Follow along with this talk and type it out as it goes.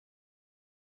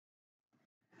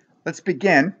Let's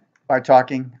begin by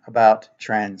talking about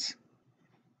trends.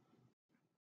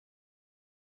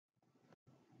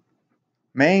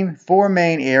 Four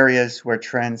main areas where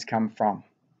trends come from.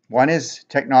 One is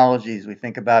technologies. We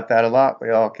think about that a lot.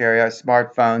 We all carry our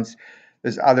smartphones.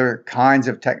 There's other kinds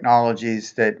of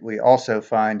technologies that we also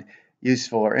find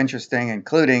useful or interesting,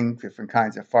 including different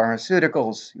kinds of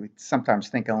pharmaceuticals. We sometimes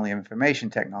think only of information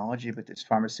technology, but there's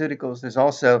pharmaceuticals. There's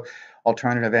also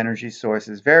alternative energy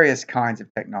sources, various kinds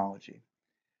of technology.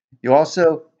 You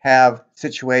also have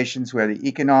situations where the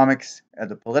economics of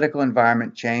the political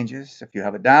environment changes. If you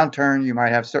have a downturn, you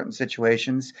might have certain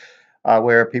situations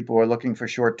where people are looking for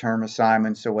short-term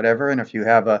assignments or whatever. And if you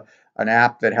have an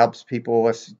app that helps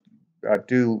people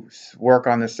do work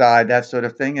on the side, that sort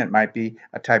of thing, it might be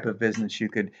a type of business you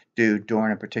could do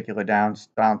during a particular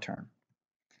downturn.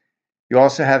 You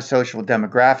also have social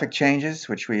demographic changes,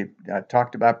 which we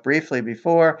talked about briefly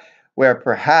before, where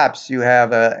perhaps you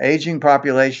have an aging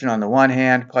population on the one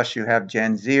hand, plus you have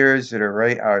Gen Zers that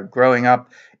are growing up,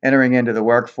 entering into the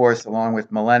workforce along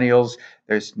with millennials.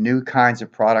 There's new kinds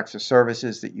of products or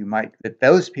services that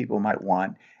those people might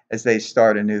want as they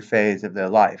start a new phase of their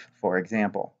life, for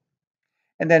example.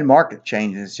 And then market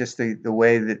changes, just the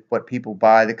way that what people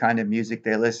buy, the kind of music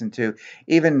they listen to.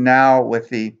 Even now,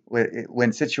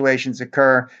 when situations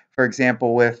occur, for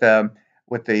example, with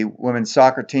the women's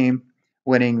soccer team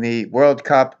winning the World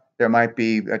Cup, there might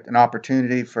be an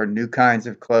opportunity for new kinds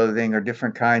of clothing or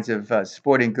different kinds of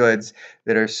sporting goods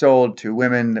that are sold to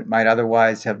women that might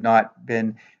otherwise have not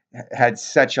been had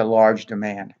such a large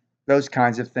demand. Those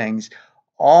kinds of things,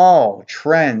 all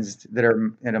trends that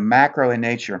are in a macro in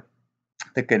nature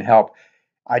that can help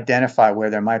identify where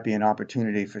there might be an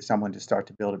opportunity for someone to start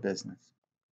to build a business.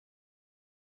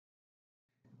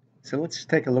 So let's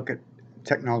take a look at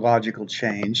technological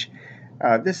change.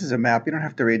 This is a map. You don't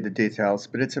have to read the details,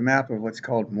 but it's a map of what's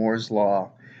called Moore's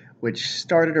Law, which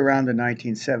started around the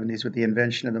 1970s with the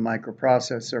invention of the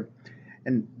microprocessor.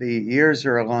 And the years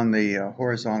are along the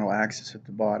horizontal axis at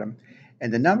the bottom.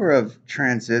 And the number of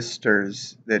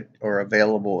transistors that are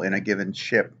available in a given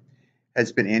chip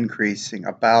has been increasing,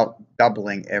 about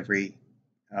doubling every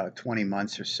 20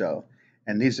 months or so.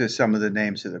 And these are some of the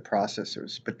names of the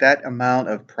processors. But that amount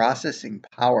of processing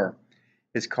power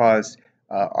has caused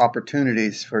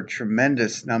opportunities for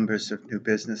tremendous numbers of new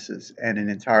businesses and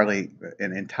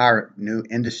entire new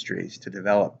industries to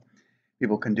develop.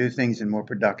 People can do things in more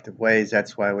productive ways.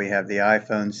 That's why we have the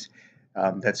iPhones.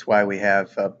 That's why we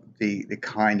have the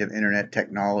kind of internet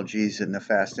technologies and the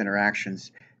fast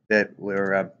interactions that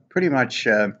were pretty much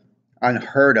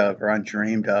unheard of or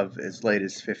undreamed of as late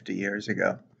as 50 years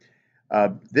ago.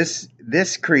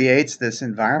 This creates this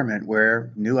environment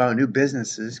where new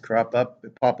businesses pop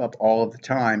up all of the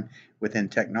time within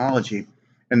technology,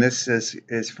 and this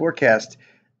is forecast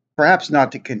perhaps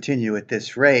not to continue at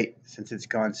this rate since it's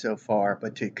gone so far,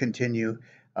 but to continue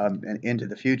into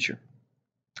the future.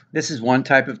 This is one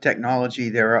type of technology.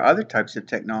 There are other types of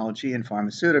technology in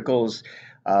pharmaceuticals,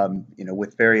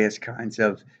 with various kinds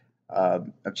of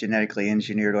genetically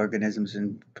engineered organisms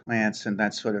and plants and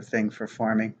that sort of thing for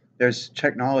farming. There's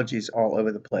technologies all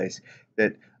over the place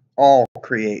that all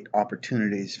create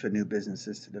opportunities for new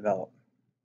businesses to develop.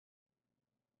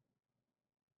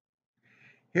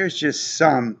 Here's just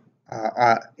some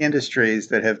industries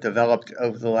that have developed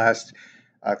over the last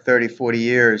 30, 40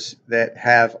 years that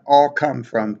have all come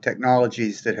from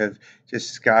technologies that have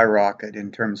just skyrocketed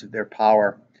in terms of their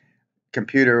power.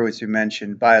 Computer, as you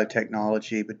mentioned,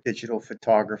 biotechnology, but digital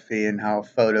photography and how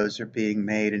photos are being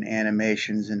made and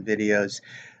animations and videos,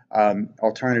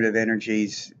 alternative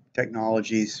energies,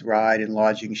 technologies, ride and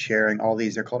lodging sharing, all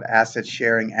these are called asset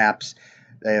sharing apps,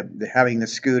 having the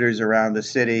scooters around the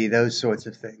city, those sorts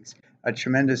of things. A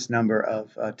tremendous number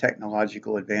of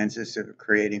technological advances that are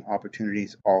creating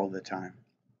opportunities all the time.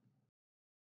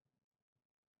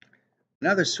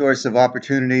 Another source of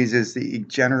opportunities is the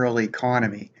general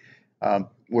economy.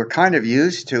 We're kind of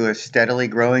used to a steadily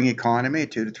growing economy,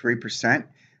 2 to 3%,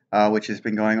 which has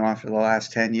been going on for the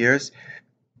last 10 years.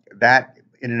 That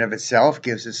in and of itself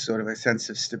gives us sort of a sense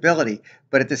of stability.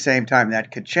 But at the same time,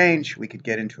 that could change. We could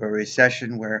get into a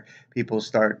recession where people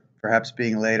start perhaps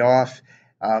being laid off.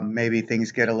 Maybe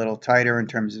things get a little tighter in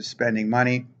terms of spending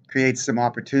money, creates some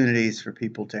opportunities for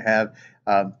people to have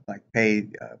like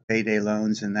payday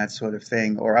loans and that sort of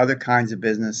thing, or other kinds of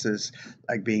businesses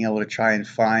like being able to try and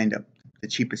find the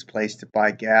cheapest place to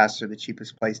buy gas or the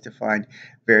cheapest place to find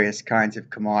various kinds of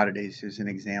commodities. As an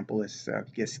example, is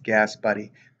Gas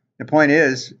Buddy. The point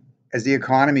is, as the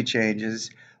economy changes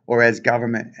or as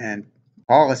government and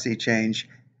policy change,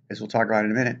 as we'll talk about in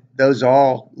a minute, those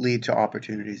all lead to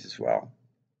opportunities as well.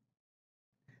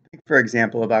 For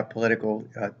example, about political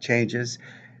changes.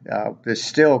 There's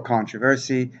still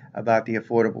controversy about the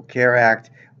Affordable Care Act.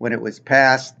 When it was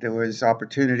passed, there was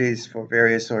opportunities for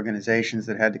various organizations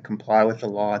that had to comply with the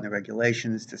law and the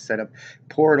regulations to set up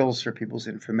portals for people's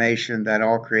information. That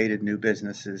all created new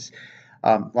businesses.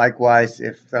 Likewise,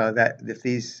 if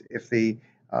the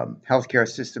healthcare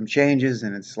system changes,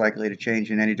 and it's likely to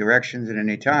change in any directions at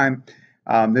any time,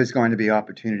 there's going to be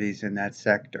opportunities in that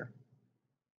sector.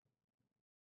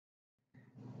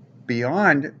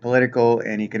 Beyond political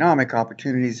and economic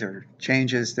opportunities or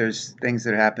changes, there's things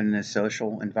that happen in the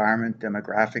social environment,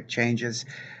 demographic changes,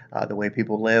 the way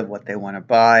people live, what they want to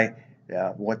buy,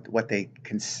 what they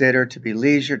consider to be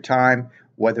leisure time,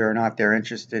 whether or not they're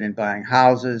interested in buying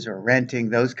houses or renting,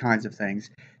 those kinds of things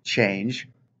change.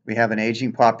 We have an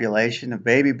aging population of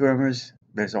baby boomers.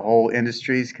 There's a whole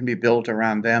industries can be built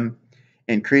around them.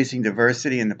 Increasing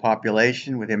diversity in the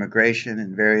population with immigration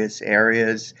in various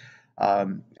areas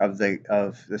of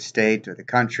the state or the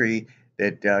country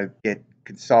that get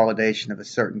consolidation of a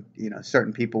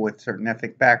certain people with certain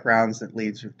ethnic backgrounds that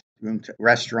leads to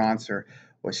restaurants or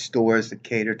stores that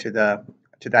cater to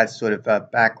that sort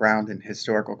of background and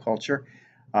historical culture.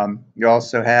 You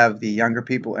also have the younger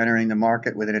people entering the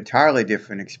market with an entirely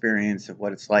different experience of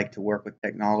what it's like to work with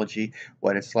technology,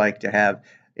 what it's like to have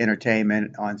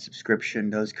entertainment on subscription,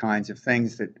 those kinds of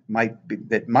things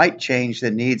that might change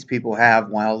the needs people have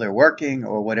while they're working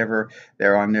or whatever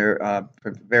they're on their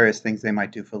for various things they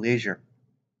might do for leisure.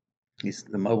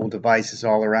 The mobile devices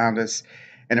all around us,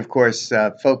 and of course,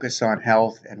 focus on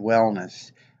health and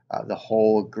wellness. The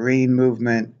whole green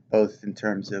movement, both in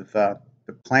terms of the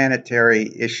planetary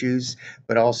issues,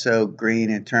 but also green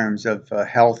in terms of a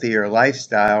healthier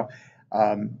lifestyle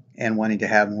and wanting to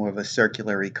have more of a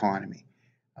circular economy.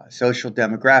 Social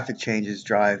demographic changes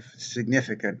drive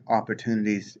significant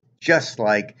opportunities, just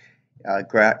like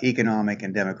economic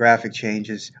and demographic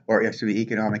changes, or excuse me,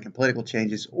 economic and political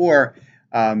changes, or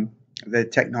the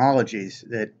technologies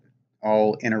that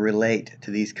all interrelate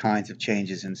to these kinds of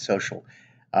changes in social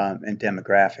and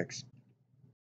demographics.